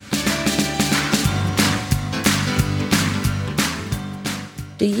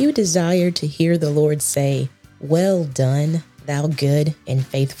Do you desire to hear the Lord say, "Well done, thou good and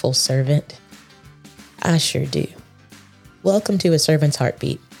faithful servant"? I sure do. Welcome to A Servant's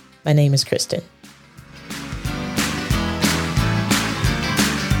Heartbeat. My name is Kristen.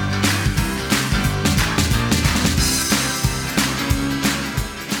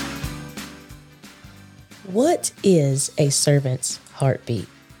 What is a servant's heartbeat?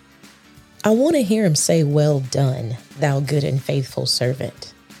 I want to hear him say, "Well done, thou good and faithful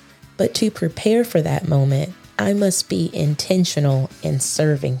servant." But to prepare for that moment, I must be intentional in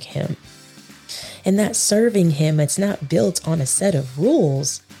serving him. And that serving him, it's not built on a set of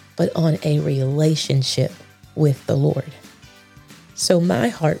rules, but on a relationship with the Lord. So my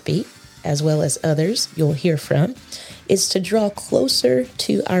heartbeat, as well as others you'll hear from, is to draw closer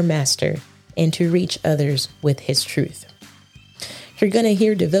to our Master and to reach others with his truth. You're going to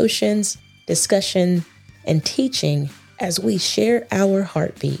hear devotions, discussion, and teaching as we share our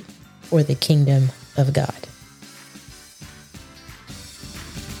heartbeat for the kingdom of God.